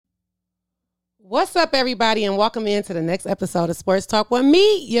What's up, everybody, and welcome into the next episode of Sports Talk with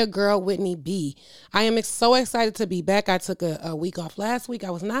me, your girl, Whitney B. I am so excited to be back. I took a week off last week. I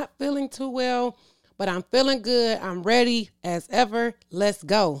was not feeling too well, but I'm feeling good. I'm ready as ever. Let's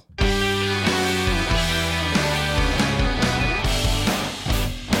go.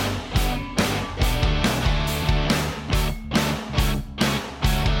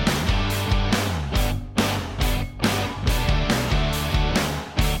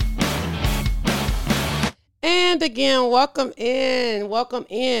 And again, welcome in.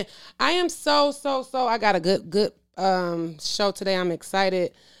 I am so, I got a good show today. I'm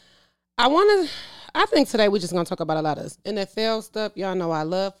excited. I think today we're just going to talk about a lot of NFL stuff. Y'all know I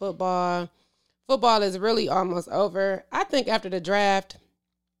love football. Football is really almost over. I think after the draft,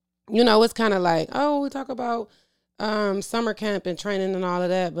 it's kind of like, we talk about summer camp and training and all of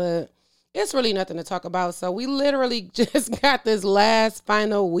that, but it's really nothing to talk about. So we literally just got this last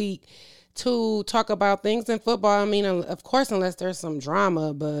final week to talk about things in football. I mean, of course, unless there's some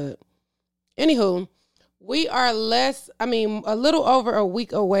drama, but anywho, we are a little over a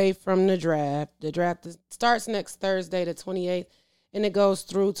week away from the draft. The draft starts next Thursday, the 28th, and it goes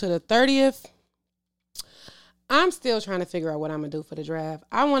through to the 30th. I'm still trying to figure out what I'm going to do for the draft.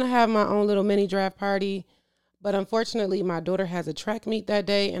 I want to have my own little mini draft party, but unfortunately, my daughter has a track meet that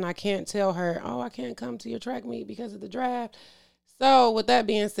day, and I can't tell her, I can't come to your track meet because of the draft. So with that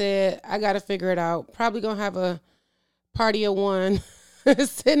being said, I got to figure it out. Probably going to have a party of one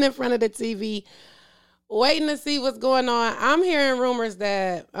sitting in front of the TV, waiting to see what's going on. I'm hearing rumors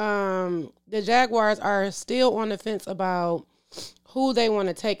that the Jaguars are still on the fence about who they want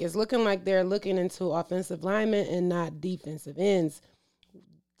to take. It's looking like they're looking into offensive linemen and not defensive ends.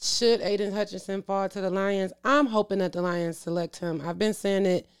 Should Aiden Hutchinson fall to the Lions? I'm hoping that the Lions select him. I've been saying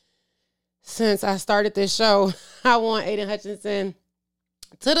it since I started this show. I want Aiden Hutchinson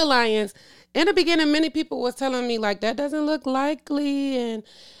to the Lions. In the beginning, many people was telling me, like, that doesn't look likely. And,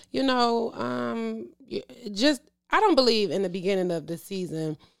 I don't believe in the beginning of the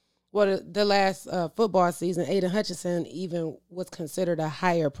season, the last football season, Aiden Hutchinson even was considered a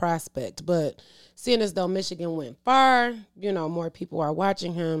higher prospect. But seeing as though Michigan went far, more people are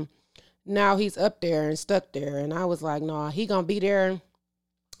watching him. Now he's up there and stuck there. And I was like, no, he going to be there.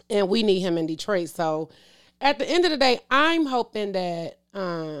 And we need him in Detroit. So at the end of the day, I'm hoping that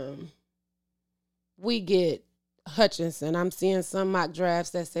we get Hutchinson. I'm seeing some mock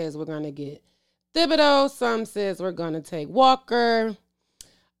drafts that says we're going to get Thibodeau. Some says we're going to take Walker.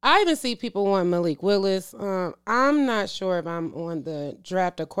 I even see people want Malik Willis. I'm not sure if I'm on the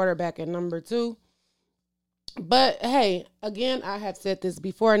draft a quarterback at number 2. But, hey, again, I have said this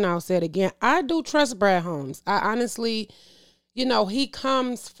before and I'll say it again. I do trust Brad Holmes. I honestly... he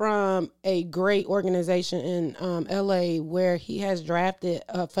comes from a great organization in L.A. where he has drafted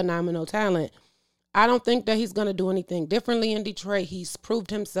a phenomenal talent. I don't think that he's going to do anything differently in Detroit. He's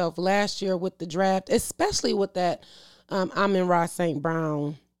proved himself last year with the draft, especially with that Amon-Ra St.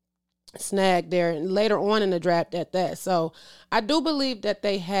 Brown snag there and later on in the draft at that. So I do believe that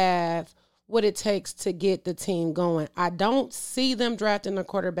they have what it takes to get the team going. I don't see them drafting a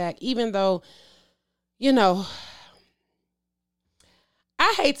quarterback, even though,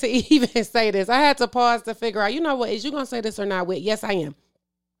 I hate to even say this. I had to pause to figure out, is you going to say this or not, Whit? Yes, I am.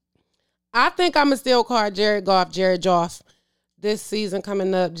 I think I'm going to still call Jared Goff this season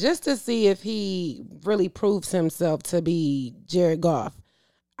coming up just to see if he really proves himself to be Jared Goff.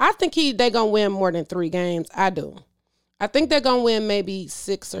 I think they're going to win more than 3 games. I do. I think they're going to win maybe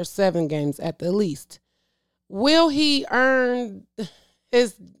 6 or 7 games at the least. Will he earn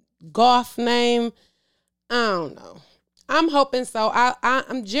his Goff name? I don't know. I'm hoping so.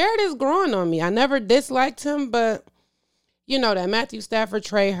 Jared is growing on me. I never disliked him, but that Matthew Stafford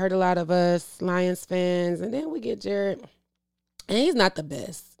trade hurt a lot of us Lions fans, and then we get Jared, and he's not the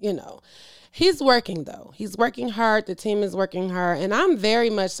best. He's working though. He's working hard. The team is working hard, and I'm very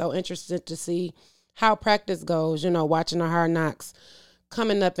much so interested to see how practice goes. Watching the Hard Knocks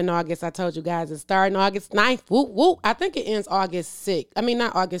coming up in August. I told you guys it's starting August 9th. Woo woo. I think it ends August 6th. I mean,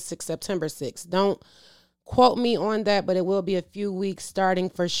 not August 6th, September 6th. Don't quote me on that, but it will be a few weeks starting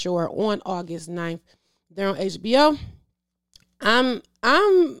for sure on August 9th. They're on HBO. I'm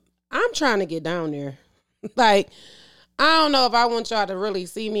trying to get down there. Like, I don't know if I want y'all to really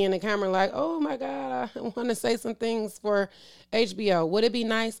see me in the camera like, oh my God, I want to say some things for HBO. Would it be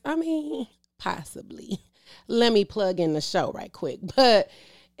nice? I mean, possibly. Let me plug in the show right quick. But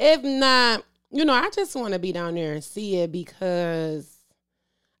if not, I just want to be down there and see it because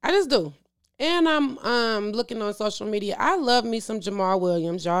I just do. And I'm looking on social media. I love me some Jamal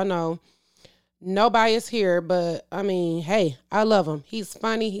Williams. Y'all know. No bias here, but I mean, hey, I love him. He's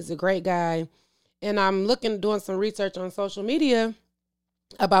funny. He's a great guy. And I'm doing some research on social media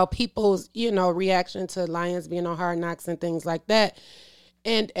about people's, reaction to Lions being on Hard Knocks and things like that.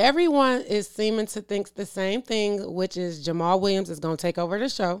 And everyone is seeming to think the same thing, which is Jamal Williams is going to take over the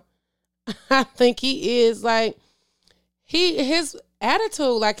show. I think he is like, his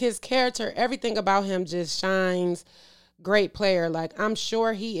attitude, like his character, everything about him just shines. Great player. Like, I'm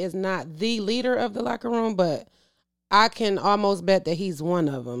sure he is not the leader of the locker room, but I can almost bet that he's one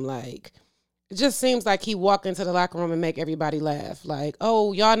of them. Like, it just seems like he walk into the locker room and make everybody laugh. Like,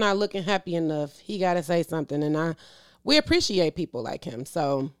 oh, y'all not looking happy enough. He got to say something. And we appreciate people like him.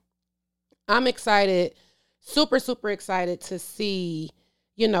 So I'm excited, super, super excited to see,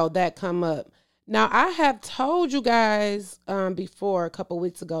 that come up. Now, I have told you guys before a couple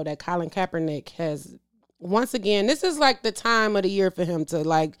weeks ago that Colin Kaepernick has, once again, this is like the time of the year for him to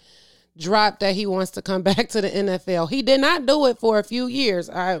like drop that he wants to come back to the NFL. He did not do it for a few years.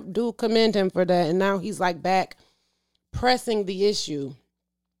 I do commend him for that. And now he's like back pressing the issue.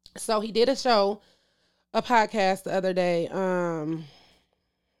 So he did a podcast the other day.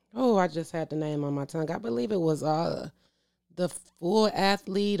 I just had the name on my tongue. I believe it was the full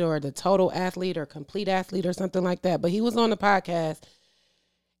athlete or the total athlete or complete athlete or something like that. But he was on the podcast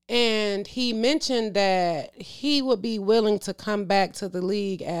and he mentioned that he would be willing to come back to the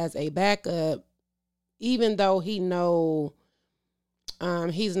league as a backup, even though he know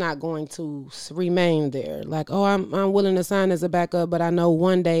he's not going to remain there. Like, I'm willing to sign as a backup, but I know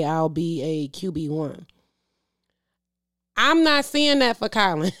one day I'll be a QB1. I'm not seeing that for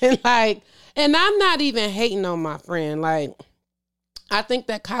Colin. And I'm not even hating on my friend. Like, I think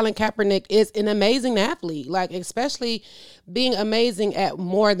that Colin Kaepernick is an amazing athlete, like, especially being amazing at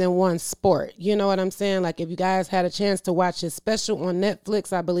more than one sport. You know what I'm saying? Like, if you guys had a chance to watch his special on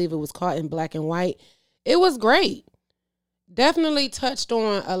Netflix, I believe it was called In Black and White. It was great. Definitely touched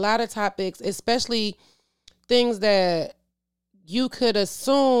on a lot of topics, especially things that you could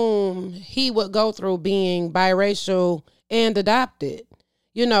assume he would go through being biracial and adopted.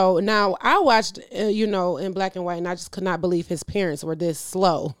 Now I watched, In Black and White, and I just could not believe his parents were this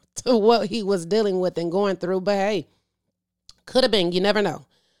slow to what he was dealing with and going through. But hey, could have been. You never know.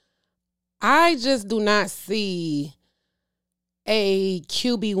 I just do not see a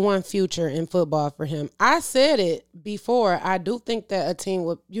QB1 future in football for him. I said it before. I do think that a team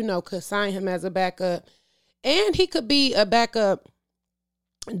would, could sign him as a backup, and he could be a backup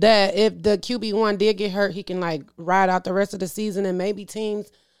that if the QB1 did get hurt, he can like ride out the rest of the season, and maybe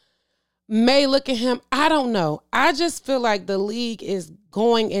teams may look at him. I don't know. I just feel like the league is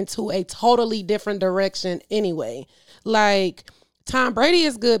going into a totally different direction anyway. Like, Tom Brady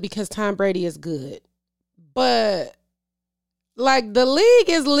is good because Tom Brady is good. But like, the league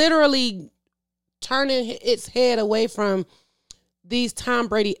is literally turning its head away from these Tom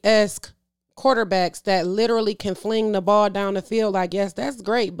Brady-esque quarterbacks that literally can fling the ball down the field. Like, yes, that's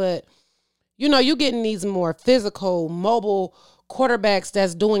great, but you're getting these more physical, mobile quarterbacks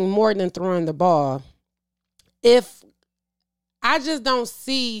that's doing more than throwing the ball. If I just don't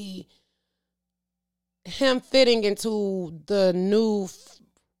see him fitting into the new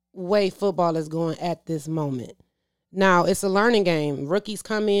way football is going at this moment. Now, it's a learning game. Rookies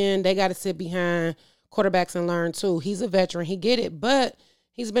come in, they got to sit behind quarterbacks and learn too. He's a veteran, he get it, but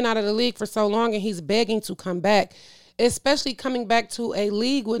he's been out of the league for so long and he's begging to come back, especially coming back to a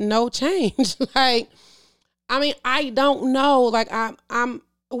league with no change. Like, I mean, I don't know. Like, I'm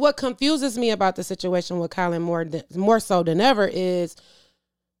what confuses me about the situation with Colin more so than ever is,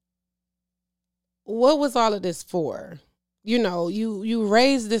 what was all of this for? You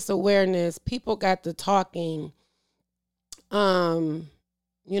raised this awareness. People got to talking.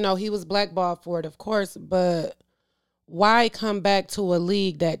 He was blackballed for it, of course, but why come back to a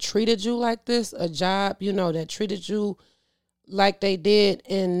league that treated you like this, a job, that treated you like they did,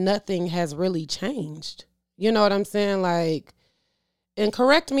 and nothing has really changed? You know what I'm saying? Like, and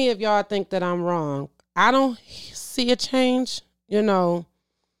correct me if y'all think that I'm wrong. I don't see a change. We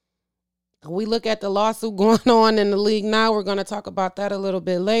look at the lawsuit going on in the league now. We're going to talk about that a little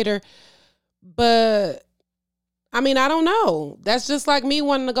bit later. But I mean, I don't know. That's just like me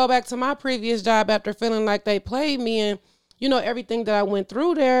wanting to go back to my previous job after feeling like they played me and, everything that I went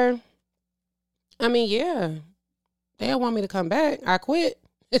through there. I mean, yeah, they want me to come back. I quit.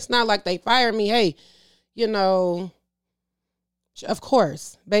 It's not like they fired me. Hey, of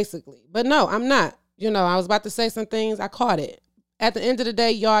course, basically. But no, I'm not. I was about to say some things. I caught it. At the end of the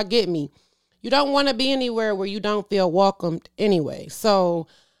day, y'all get me. You don't want to be anywhere where you don't feel welcomed anyway. So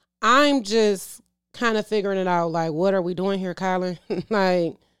I'm just kind of figuring it out. Like, what are we doing here, Colin?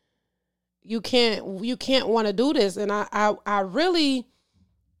 Like, you can't want to do this. And I really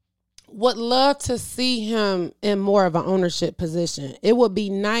would love to see him in more of an ownership position. It would be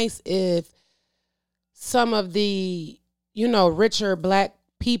nice if some of the, richer black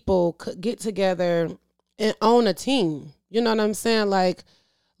people could get together and own a team. You know what I'm saying? Like,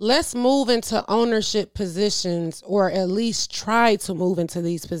 let's move into ownership positions, or at least try to move into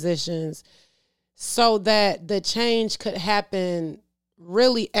these positions, so that the change could happen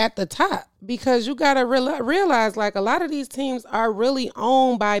really at the top. Because you got to realize, like, a lot of these teams are really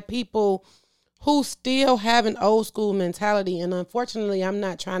owned by people who still have an old school mentality. And unfortunately, I'm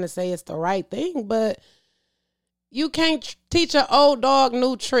not trying to say it's the right thing, but you can't teach an old dog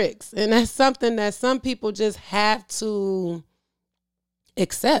new tricks. And that's something that some people just have to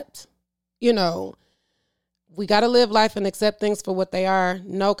accept. We got to live life and accept things for what they are.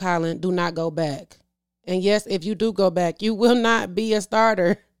 No, Colin, do not go back. And yes, if you do go back, you will not be a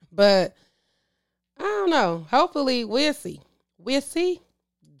starter. But I don't know. Hopefully we'll see. We'll see.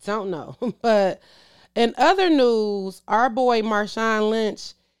 Don't know. But in other news, our boy Marshawn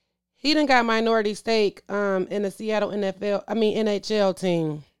Lynch, he done got minority stake in the Seattle NHL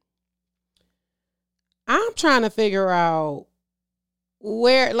team. I'm trying to figure out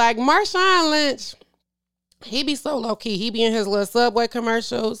where, like, Marshawn Lynch, he be so low key. He be in his little Subway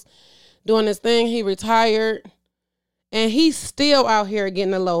commercials doing his thing. He retired, and he's still out here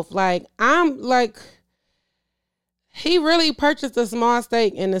getting a loaf. Like, he really purchased a small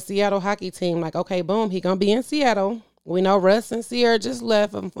stake in the Seattle hockey team. Like, okay, boom, he gonna be in Seattle. We know Russ and Sierra just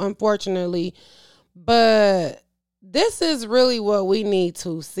left, unfortunately. But this is really what we need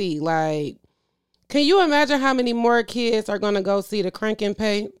to see. Like, can you imagine how many more kids are going to go see the Kraken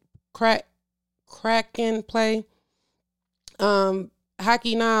play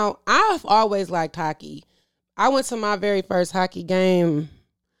hockey now? I've always liked hockey. I went to my very first hockey game.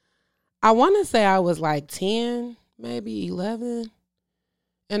 I want to say I was like 10, maybe 11.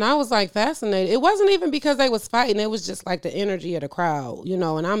 And I was like fascinated. It wasn't even because they was fighting. It was just like the energy of the crowd,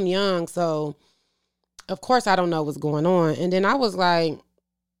 and I'm young. So of course I don't know what's going on. And then I was like,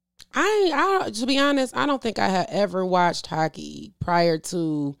 I to be honest, I don't think I had ever watched hockey prior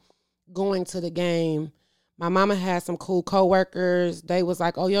to going to the game. My mama had some cool coworkers. They was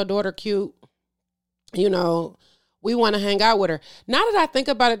like, oh, your daughter cute. We want to hang out with her. Now that I think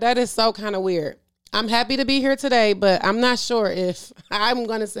about it, that is so kind of weird. I'm happy to be here today, but I'm not sure if I'm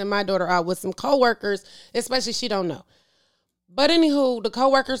going to send my daughter out with some coworkers, especially she don't know. But anywho, the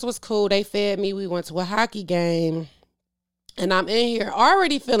coworkers was cool. They fed me. We went to a hockey game, and I'm in here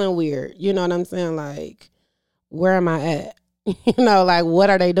already feeling weird. You know what I'm saying? Like, where am I at? Like, what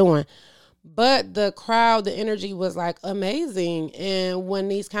are they doing? But the crowd, the energy was like amazing. And when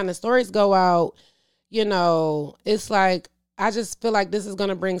these kind of stories go out, it's like, I just feel like this is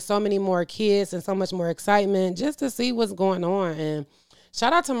going to bring so many more kids and so much more excitement just to see what's going on. And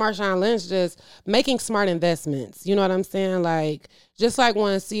shout out to Marshawn Lynch just making smart investments. You know what I'm saying? Like, just like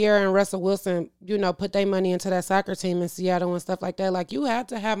when Sierra and Russell Wilson, put their money into that soccer team in Seattle and stuff like that. Like, you have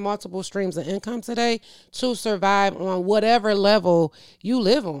to have multiple streams of income today to survive on whatever level you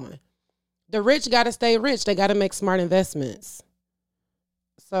live on. The rich got to stay rich. They got to make smart investments.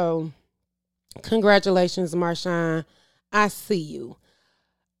 So, congratulations, Marshawn. I see you.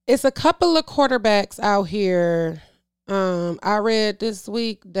 It's a couple of quarterbacks out here I read this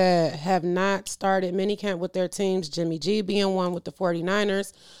week that have not started minicamp with their teams, Jimmy G being one with the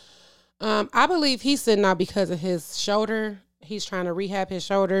 49ers. I believe he's sitting out because of his shoulder. He's trying to rehab his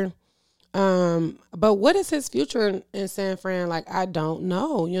shoulder. But what is his future in San Fran? Like, I don't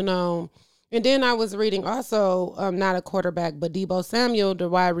know, And then I was reading also, not a quarterback, but Deebo Samuel, the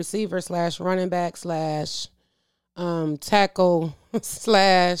wide receiver / running back / tackle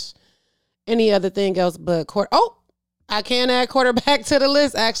 / any other thing else but I can add quarterback to the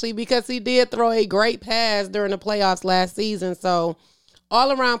list actually, because he did throw a great pass during the playoffs last season. So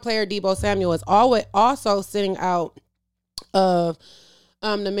all around player Deebo Samuel is always also sitting out of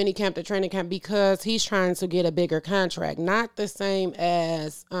the mini camp, the training camp, because he's trying to get a bigger contract. Not the same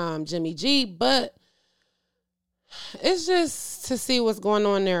as Jimmy G, but it's just to see what's going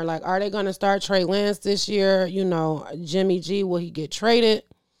on there. Like, are they going to start Trey Lance this year? Jimmy G, will he get traded?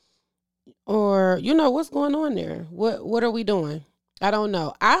 Or, what's going on there? What are we doing? I don't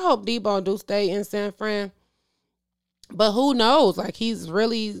know. I hope Deebo do stay in San Fran. But who knows? Like, he's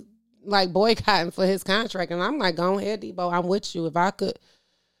really, like, boycotting for his contract. And I'm like, go ahead, Deebo. I'm with you if I could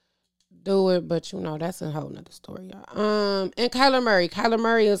do it. But, that's a whole nother story, y'all. And Kyler Murray. Kyler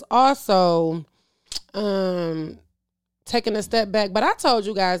Murray is also taking a step back. But I told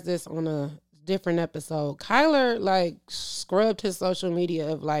you guys this on a different episode. Kyler, scrubbed his social media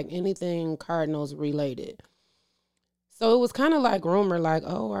of, anything Cardinals related. So it was kind of like rumor, like,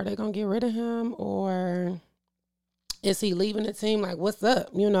 oh, are they gonna get rid of him, or is he leaving the team? Like, what's up?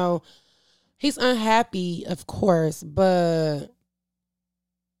 He's unhappy, of course, but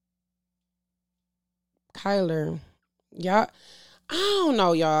Kyler, y'all, I don't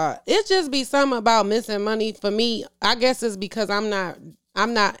know, y'all. It just be something about missing money for me. I guess it's because I'm not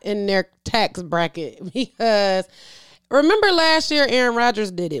in their tax bracket because remember last year Aaron Rodgers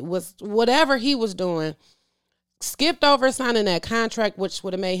did it. Was whatever he was doing, skipped over signing that contract, which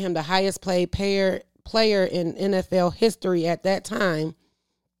would have made him the highest paid player in NFL history at that time.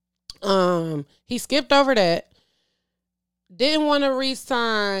 He skipped over that. Didn't want to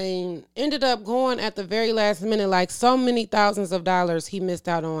re-sign. Ended up going at the very last minute, like so many thousands of dollars he missed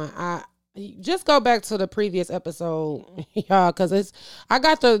out on. I just go back to the previous episode, y'all, because I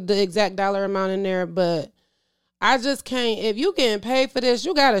got the exact dollar amount in there, but I just can't. If you getting paid for this,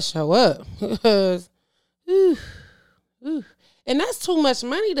 you gotta show up, because, and that's too much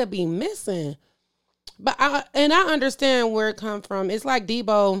money to be missing. But I understand where it come from. It's like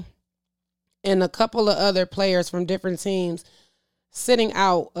Debo and a couple of other players from different teams sitting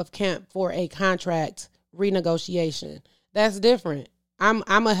out of camp for a contract renegotiation. That's different. I'm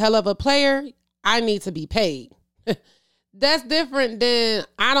a hell of a player. I need to be paid. That's different than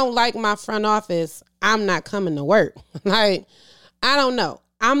I don't like my front office. I'm not coming to work. Like, I don't know.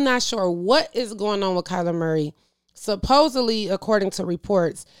 I'm not sure what is going on with Kyler Murray. Supposedly, according to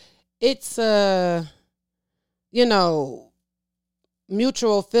reports, it's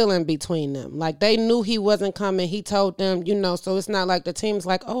mutual feeling between them. Like, they knew he wasn't coming. He told them, so it's not like the team's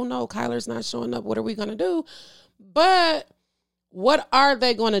like, oh no, Kyler's not showing up. What are we going to do? But what are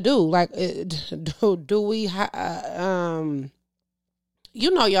they going to do? Like, do we, y'all,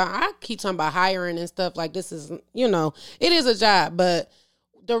 I keep talking about hiring and stuff. Like, this is, it is a job, but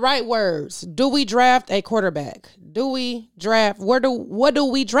the right words. Do we draft a quarterback? Do we draft? What do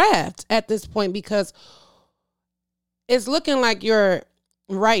we draft at this point? Because it's looking like your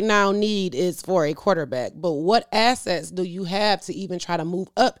right now need is for a quarterback, but what assets do you have to even try to move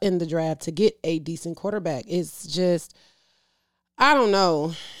up in the draft to get a decent quarterback? It's just, I don't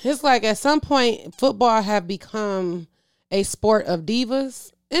know. It's like at some point football have become a sport of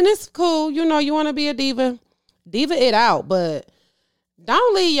divas, and it's cool. You want to be a diva it out, but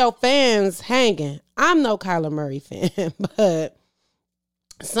don't leave your fans hanging. I'm no Kyler Murray fan, but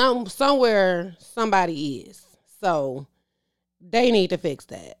somewhere somebody is. So they need to fix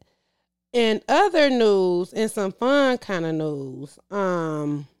that. In other news, and some fun kind of news,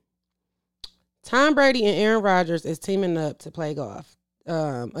 Tom Brady and Aaron Rodgers is teaming up to play golf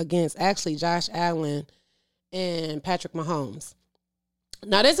against actually Josh Allen and Patrick Mahomes.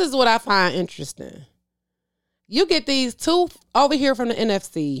 Now, this is what I find interesting. You get these two over here from the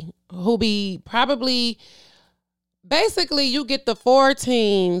NFC who be probably, basically, you get the four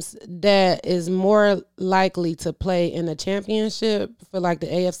teams that is more likely to play in the championship for like the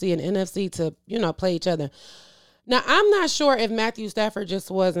AFC and NFC to, play each other. Now, I'm not sure if Matthew Stafford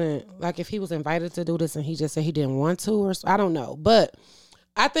just wasn't, like if he was invited to do this and he just said he didn't want to, or I don't know. But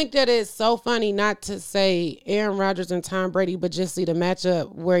I think that it's so funny not to say Aaron Rodgers and Tom Brady, but just see the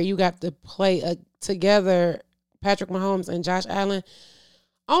matchup where you got to play together Patrick Mahomes and Josh Allen,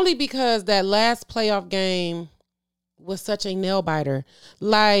 only because that last playoff game was such a nail biter.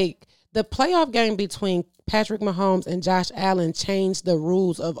 Like, the playoff game between Patrick Mahomes and Josh Allen changed the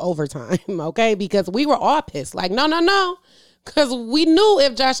rules of overtime, okay? Because we were all pissed. Like, no. Because we knew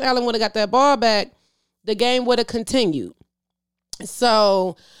if Josh Allen would have got that ball back, the game would have continued.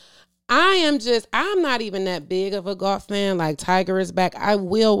 So I'm not even that big of a golf fan. Like, Tiger is back. I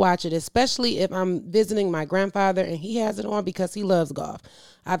will watch it, especially if I'm visiting my grandfather and he has it on because he loves golf.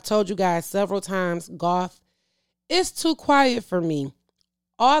 I've told you guys several times, golf is too quiet for me.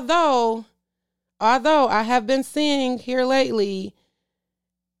 Although I have been seeing here lately,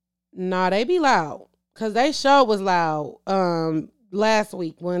 they be loud. Because they show was loud last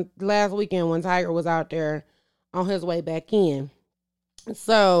weekend when Tiger was out there on his way back in.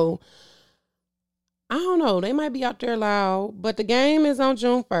 So, I don't know. They might be out there loud, but the game is on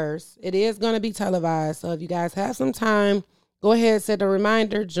June 1st. It is going to be televised. So, if you guys have some time, go ahead, set a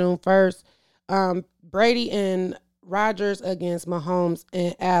reminder, June 1st. Brady and Rodgers against Mahomes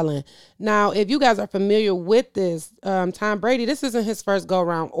and Allen. Now, if you guys are familiar with this, Tom Brady, this isn't his first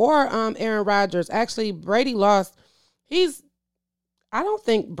go-round, or Aaron Rodgers. Actually, Brady lost. I don't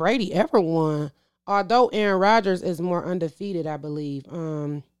think Brady ever won, although Aaron Rodgers is more undefeated, I believe,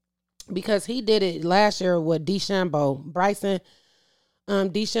 because he did it last year with Bryson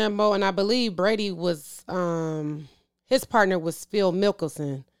DeChambeau, and I believe Brady was, his partner was Phil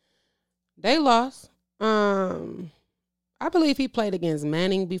Mickelson. They lost. I believe he played against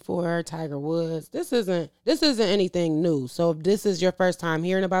Manning before, Tiger Woods. This isn't anything new. So if this is your first time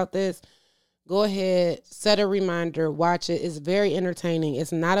hearing about this, go ahead, set a reminder, watch it. It's very entertaining.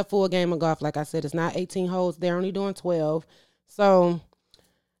 It's not a full game of golf. Like I said, it's not 18 holes. They're only doing 12. So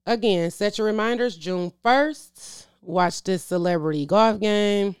again, set your reminders. June 1st, watch this celebrity golf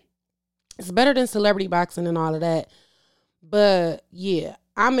game. It's better than celebrity boxing and all of that. But yeah,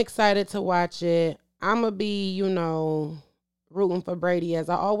 I'm excited to watch it. I'm going to be, rooting for Brady as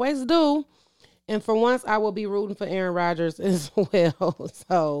I always do. And for once, I will be rooting for Aaron Rodgers as well.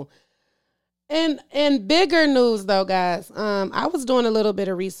 So, and bigger news though, guys, I was doing a little bit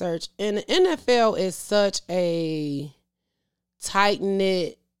of research, and the NFL is such a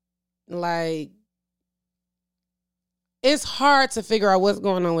tight-knit, like, it's hard to figure out what's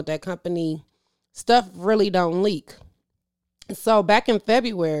going on with that company. Stuff really don't leak. So back in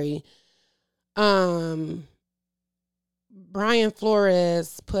February, Brian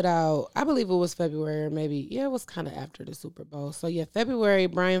Flores put out, I believe it was February, or maybe, it was kind of after the Super Bowl. So yeah, February,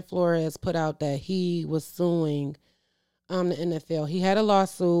 Brian Flores put out that he was suing the NFL. He had a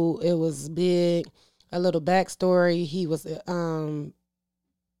lawsuit. It was big. A little backstory. He was,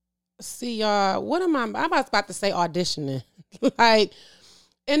 see y'all, what am I was about to say auditioning. Like,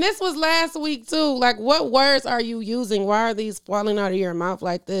 and this was last week too. Like, what words are you using? Why are these falling out of your mouth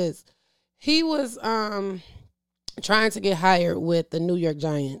like this? He was trying to get hired with the New York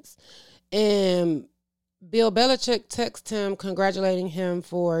Giants. And Bill Belichick texted him congratulating him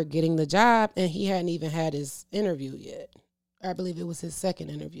for getting the job, and he hadn't even had his interview yet. I believe it was his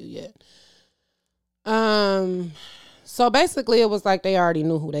second interview yet. So basically it was like they already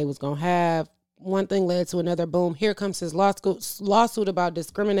knew who they was going to have. One thing led to another. Boom. Here comes his lawsuit about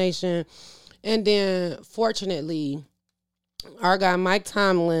discrimination. And then fortunately, our guy Mike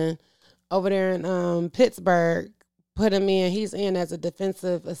Tomlin over there in Pittsburgh put him in. He's in as a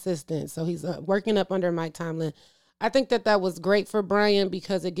defensive assistant. So he's working up under Mike Tomlin. I think that was great for Brian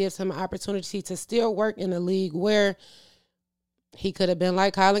because it gives him an opportunity to still work in a league where he could have been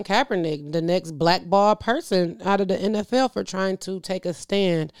like Colin Kaepernick, the next blackball person out of the NFL for trying to take a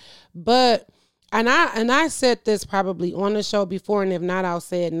stand. But, and I said this probably on the show before, and if not, I'll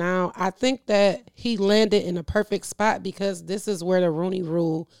say it now. I think that he landed in a perfect spot because this is where the Rooney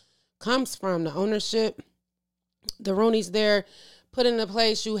Rule comes from. The ownership, the Rooney's there, put into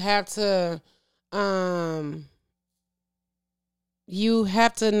place. You have to now,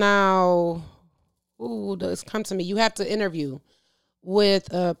 this come to me. You have to interview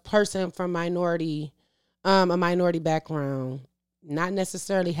with a person from a minority background. Not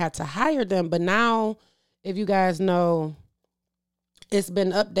necessarily have to hire them, but now, if you guys know, it's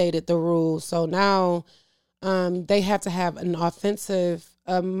been updated, the rules. So now they have to have an offensive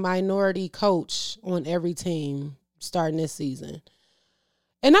minority coach on every team starting this season.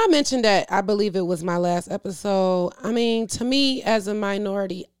 And I mentioned that, I believe it was my last episode. I mean, to me, as a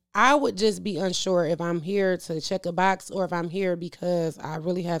minority, I would just be unsure if I'm here to check a box or if I'm here because I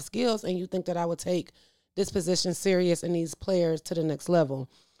really have skills and you think that I would take this position serious and these players to the next level.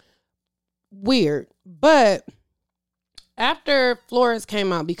 Weird. But after Flores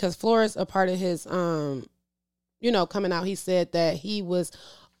came out, because Flores, a part of his, coming out, he said that he was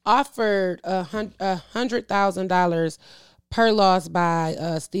offered $100,000 per loss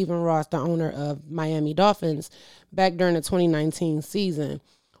by Stephen Ross, the owner of Miami Dolphins, back during the 2019 season.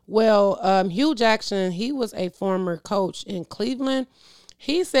 Well, Hugh Jackson, he was a former coach in Cleveland.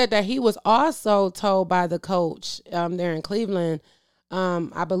 He said that he was also told by the coach there in Cleveland,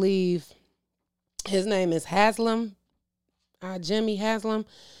 I believe his name is Haslam, Jimmy Haslam.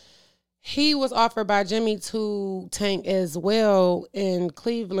 He was offered by Jimmy to tank as well in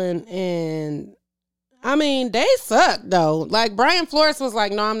Cleveland. And I mean, they sucked though. Like Brian Flores was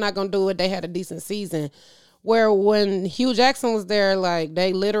like, no, I'm not going to do it. They had a decent season. Where when Hugh Jackson was there, like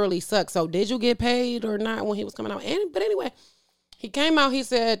they literally sucked. So did you get paid or not when he was coming out? But anyway, he came out, he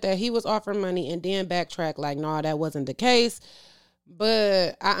said that he was offering money and then backtracked like, no, that wasn't the case.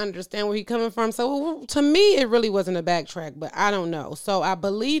 But I understand where he's coming from. So to me, it really wasn't a backtrack, but I don't know. So I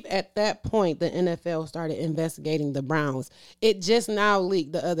believe at that point, the NFL started investigating the Browns. It just now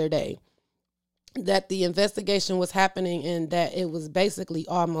leaked the other day that the investigation was happening and that it was basically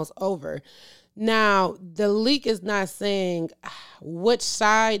almost over. Now, the leak is not saying which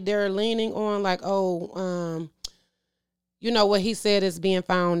side they're leaning on, like, what he said is being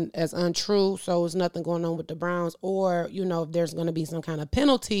found as untrue, so there's nothing going on with the Browns, or, if there's going to be some kind of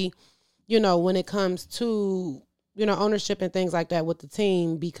penalty, when it comes to, ownership and things like that with the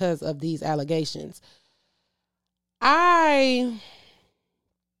team because of these allegations. I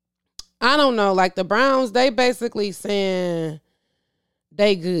I don't know. Like the Browns, they basically saying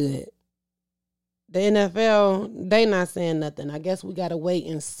they good. The NFL, they not saying nothing. I guess we gotta wait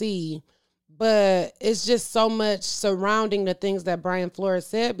and see. But it's just so much surrounding the things that Brian Flores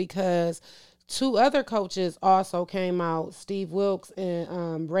said because two other coaches also came out, Steve Wilkes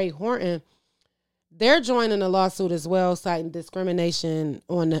and Ray Horton. They're joining the lawsuit as well, citing discrimination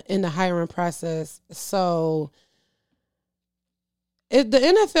in the hiring process. So the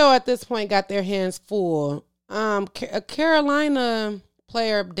NFL at this point got their hands full. A Carolina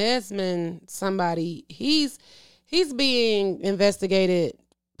player, Desmond, somebody, he's being investigated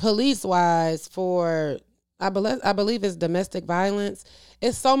police wise for I believe it's domestic violence.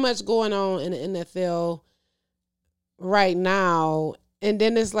 It's so much going on in the NFL right now, and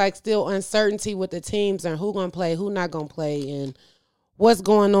then it's like still uncertainty with the teams and who gonna play, who not gonna play, and what's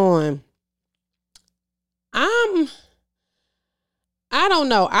going on. I don't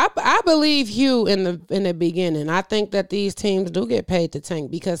know. I believe Hugh in the beginning. I think that these teams do get paid to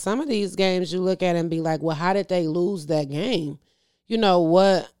tank because some of these games you look at and be like, well, how did they lose that game? You know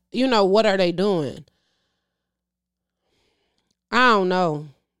what? What are they doing? I don't know.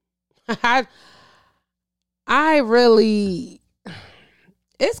 I really,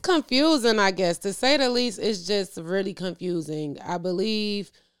 it's confusing, I guess. To say the least, it's just really confusing. I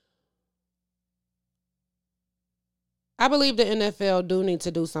believe the NFL do need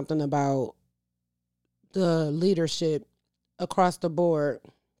to do something about the leadership across the board.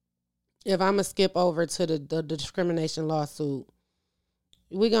 If I'm going to skip over to the discrimination lawsuit,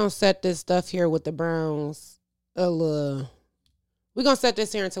 we're going to set this stuff here with the Browns a little. We're going to set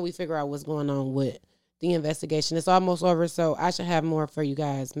this here until we figure out what's going on with the investigation. It's almost over, so I should have more for you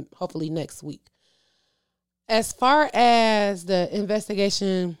guys, hopefully next week. As far as the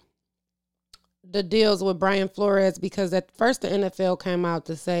investigation, the deals with Brian Flores, because at first the NFL came out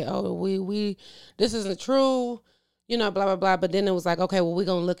to say, oh, we this isn't true, blah, blah, blah. But then it was like, okay, well, we're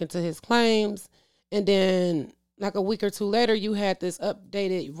going to look into his claims. And then like a week or two later, you had this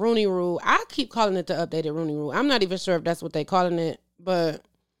updated Rooney Rule. I keep calling it the updated Rooney Rule. I'm not even sure if that's what they're calling it, but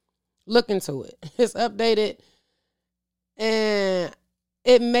look into it. It's updated, and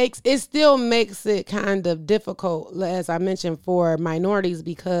it still makes it kind of difficult, as I mentioned, for minorities,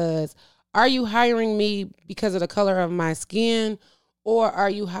 because are you hiring me because of the color of my skin, or are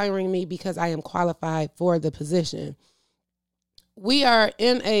you hiring me because I am qualified for the position? We are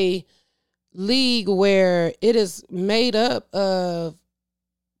in a league where it is made up of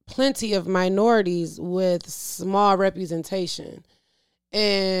plenty of minorities with small representation.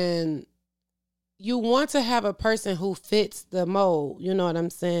 And you want to have a person who fits the mold. You know what I'm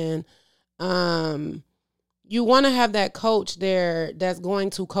saying? You want to have that coach there that's going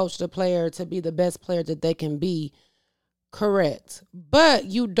to coach the player to be the best player that they can be. Correct. But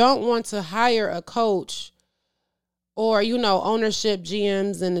you don't want to hire a coach or, ownership,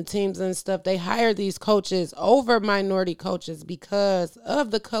 GMs and the teams and stuff. They hire these coaches over minority coaches because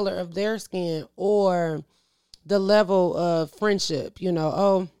of the color of their skin or the level of friendship.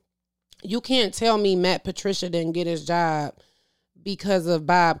 Oh, you can't tell me Matt Patricia didn't get his job because of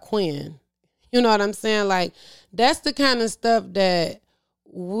Bob Quinn. You know what I'm saying? Like, that's the kind of stuff that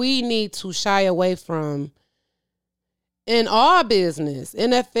we need to shy away from in all business,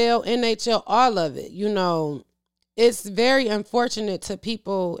 NFL, NHL, all of it. It's very unfortunate to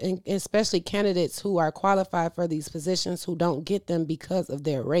people, and especially candidates who are qualified for these positions, who don't get them because of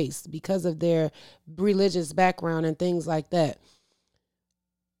their race, because of their religious background and things like that.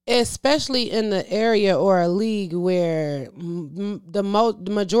 Especially in the area or a league where the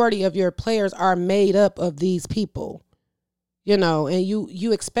majority of your players are made up of these people, and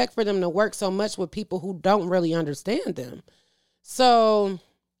you expect for them to work so much with people who don't really understand them. So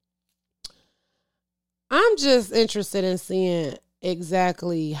I'm just interested in seeing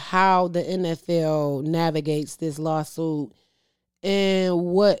exactly how the NFL navigates this lawsuit and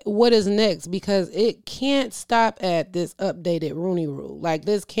what is next, because it can't stop at this updated Rooney Rule. Like,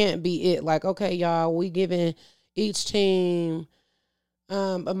 this can't be it. Like, okay, y'all, we giving each team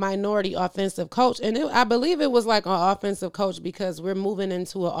a minority offensive coach. And I believe it was like an offensive coach because we're moving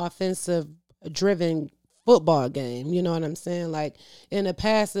into an offensive-driven football game. You know what I'm saying? Like, in the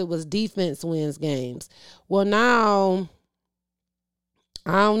past, it was defense wins games. Well, now,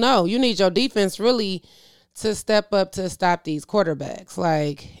 I don't know. You need your defense really to step up to stop these quarterbacks.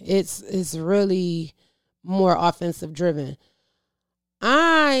 Like, it's really more offensive driven.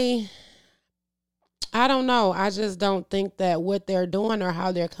 I don't know. I just don't think that what they're doing or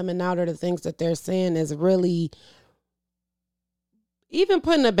how they're coming out or the things that they're saying is really even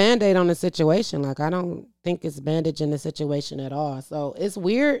putting a Band-Aid on the situation. Like, I don't think it's bandaging the situation at all. So it's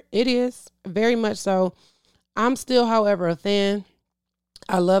weird. It is very much so. I'm still, however, a fan.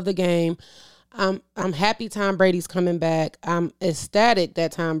 I love the game. I'm happy Tom Brady's coming back. I'm ecstatic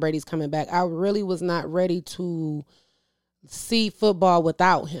that Tom Brady's coming back. I really was not ready to see football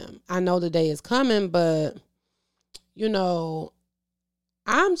without him. I know the day is coming, but you know,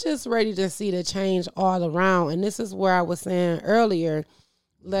 I'm just ready to see the change all around. And this is where I was saying earlier,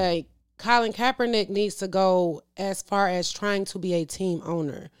 like Colin Kaepernick needs to go as far as trying to be a team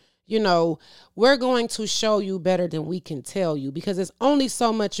owner. You know, we're going to show you better than we can tell you, because it's only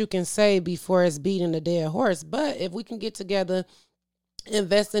so much you can say before it's beating a dead horse. But if we can get together,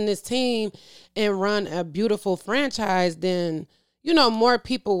 invest in this team, and run a beautiful franchise, then, you know, more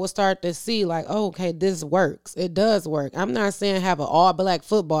people will start to see like, oh, okay, this works. It does work. I'm not saying have an all black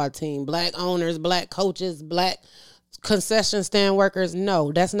football team, black owners, black coaches, black concession stand workers.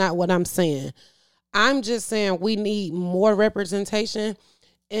 No, that's not what I'm saying. I'm just saying we need more representation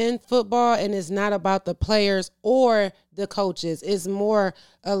in football, and it's not about the players or the coaches. It's more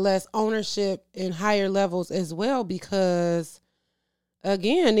or less ownership in higher levels as well, because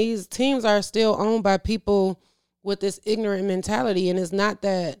again, these teams are still owned by people with this ignorant mentality. And it's not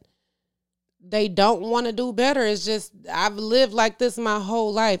that they don't want to do better. It's just, I've lived like this my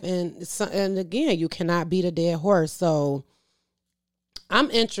whole life. And again, you cannot beat a dead horse. So I'm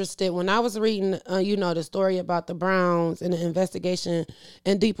interested. When I was reading, the story about the Browns and the investigation,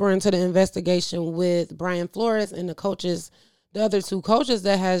 and deeper into the investigation with Brian Flores and the other two coaches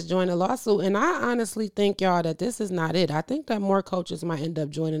that has joined the lawsuit. And I honestly think, y'all, that this is not it. I think that more coaches might end up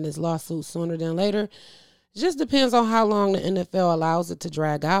joining this lawsuit sooner than later. It just depends on how long the NFL allows it to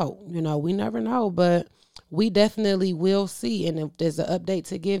drag out. You know, we never know, but we definitely will see. And if there's an update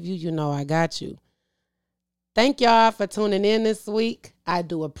to give you, you know, I got you. Thank y'all for tuning in this week. I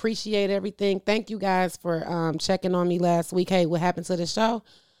do appreciate everything. Thank you guys for checking on me last week. Hey, what happened to the show?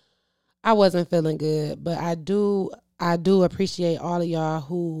 I wasn't feeling good, but I do appreciate all of y'all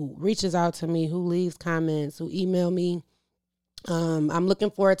who reaches out to me, who leaves comments, who email me. I'm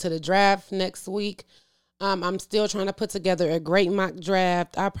looking forward to the draft next week. I'm still trying to put together a great mock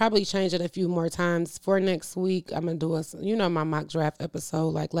draft. I'll probably change it a few more times for next week. I'm going to do my mock draft episode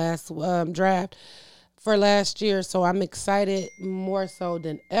like last draft for last year. So I'm excited more so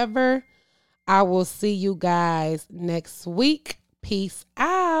than ever. I will see you guys next week. Peace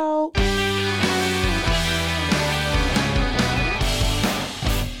out.